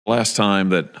Last time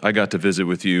that I got to visit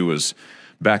with you was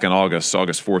back in August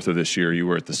 4th of this year. You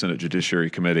were at the Senate Judiciary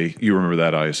Committee. You remember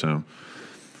that, I assume.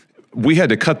 We had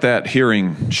to cut that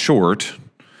hearing short.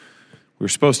 We were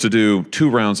supposed to do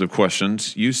 2 rounds of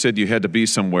questions. You said you had to be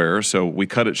somewhere, so we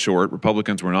cut it short.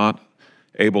 Republicans were not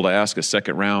able to ask a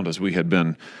second round as we had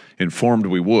been informed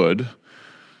we would.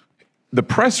 The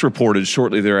press reported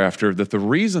shortly thereafter that the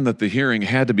reason that the hearing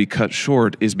had to be cut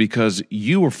short is because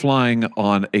you were flying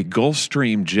on a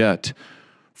Gulfstream jet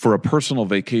for a personal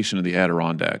vacation in the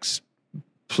Adirondacks.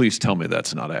 Please tell me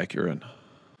that's not accurate.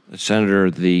 Senator,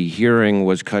 the hearing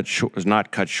was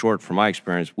not cut short from my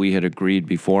experience. We had agreed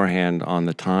beforehand on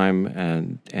the time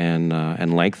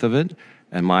and length of it,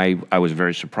 and I was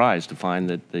very surprised to find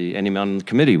that anyone on the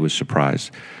committee was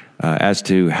surprised. As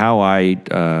to how I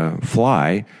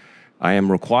fly, I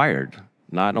am required,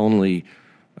 not only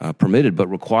permitted, but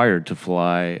required to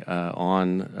fly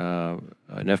on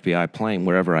an FBI plane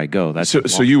wherever I go.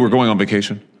 So you were going on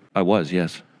vacation? I was,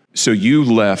 yes. So you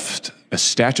left a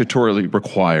statutorily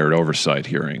required oversight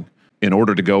hearing in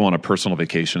order to go on a personal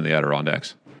vacation in the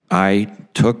Adirondacks? I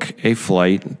took a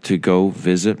flight to go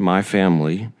visit my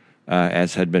family,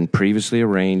 as had been previously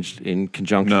arranged in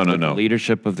conjunction with the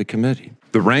leadership of the committee.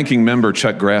 The ranking member,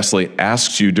 Chuck Grassley,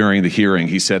 asked you during the hearing,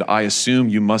 he said, "I assume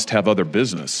you must have other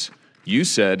business." You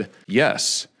said,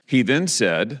 "Yes." He then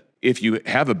said, "If you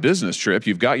have a business trip,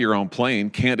 you've got your own plane,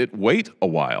 can't it wait a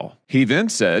while?" He then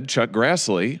said, Chuck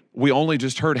Grassley, "We only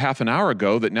just heard half an hour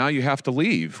ago that now you have to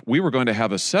leave. We were going to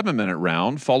have a 7-minute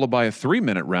round followed by a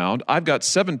 3-minute round. I've got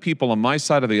 7 people on my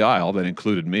side of the aisle," that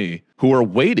included me, "who are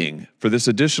waiting for this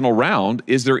additional round.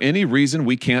 Is there any reason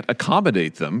we can't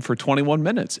accommodate them for 21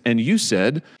 minutes? And you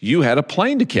said you had a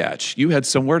plane to catch. You had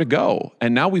somewhere to go.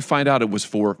 And now we find out it was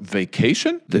for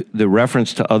vacation? The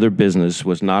reference to other business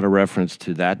was not a reference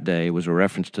to that day. It was a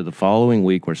reference to the following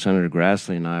week where Senator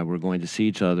Grassley and I were going to see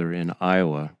each other in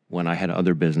Iowa when I had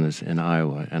other business in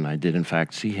Iowa, and I did in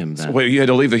fact see him then. So wait, you had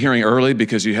to leave the hearing early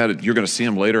because you're going to see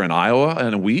him later in Iowa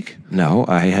in a week? No,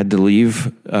 I had to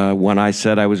leave when I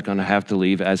said I was going to have to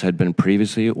leave, as had been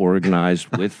previously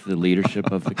organized with the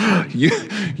leadership of the committee.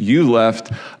 You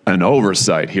left an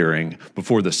oversight hearing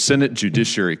before the Senate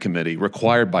Judiciary Committee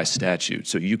required by statute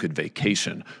so you could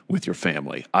vacation with your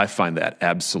family. I find that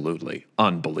absolutely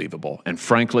unbelievable and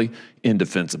frankly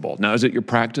indefensible. Now, is it your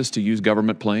practice to use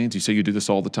government planes? You say you do this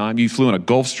all the time. You flew in a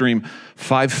Gulfstream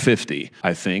 550,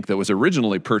 I think, that was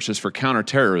originally purchased for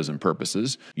counterterrorism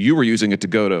purposes. You were using it to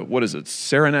go to, what is it,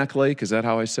 Saranac Lake? Is that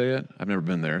how I say it? I've never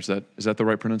been there. Is that the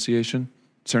right pronunciation?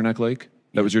 Saranac Lake?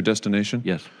 That was your destination?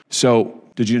 Yes. So,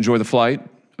 did you enjoy the flight?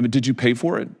 I mean, did you pay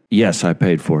for it? Yes, I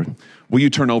paid for it. Will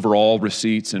you turn over all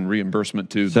receipts and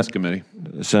reimbursement to this committee?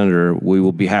 Senator, we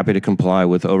will be happy to comply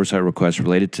with oversight requests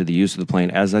related to the use of the plane,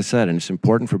 as I said, and it's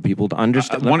important for people to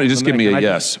understand. Why don't you just give me a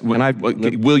yes?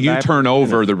 Will you turn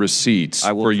over the receipts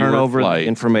for your flight? I will turn over the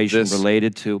information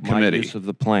related to my use of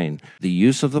the plane. The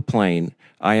use of the plane,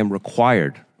 I am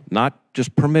required, not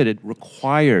just permitted,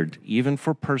 required, even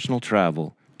for personal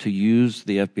travel, to use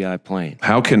the FBI plane.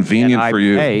 How convenient for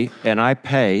you. And I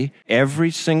pay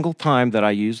every single time that I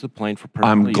use the plane for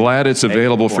personal use. I'm glad it's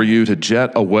available for you to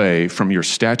jet away from your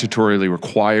statutorily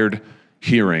required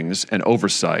hearings and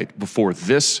oversight before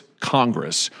this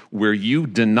Congress, where you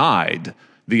denied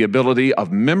the ability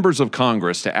of members of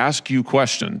Congress to ask you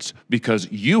questions because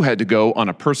you had to go on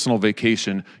a personal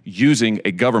vacation using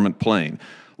a government plane.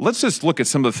 Let's just look at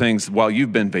some of the things while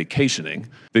you've been vacationing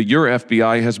that your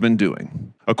FBI has been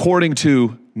doing. According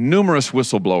to numerous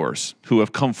whistleblowers who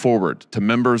have come forward to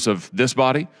members of this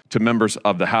body, to members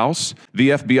of the House, the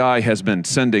FBI has been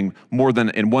sending more than,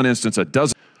 in one instance, a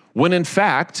dozen, when in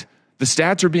fact, the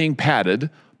stats are being padded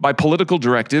by political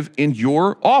directive in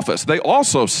your office. They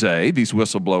also say, these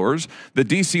whistleblowers, the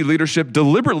D.C. leadership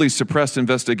deliberately suppressed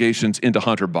investigations into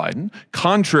Hunter Biden,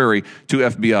 contrary to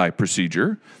FBI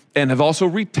procedure, and have also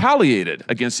retaliated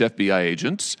against FBI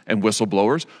agents and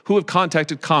whistleblowers who have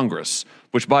contacted Congress,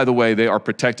 which, by the way, they are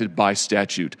protected by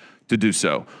statute to do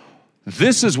so.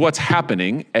 This is what's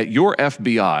happening at your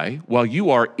FBI while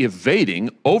you are evading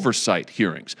oversight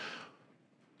hearings.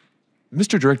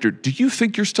 Mr. Director, do you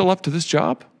think you're still up to this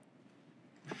job?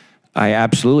 I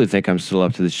absolutely think I'm still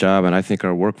up to this job, and I think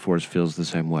our workforce feels the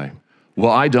same way.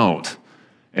 Well, I don't.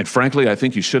 And frankly, I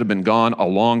think you should have been gone a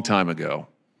long time ago.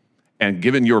 And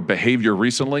given your behavior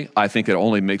recently, I think it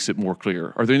only makes it more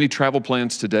clear. Are there any travel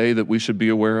plans today that we should be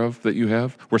aware of that you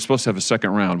have? We're supposed to have a second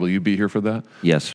round. Will you be here for that? Yes.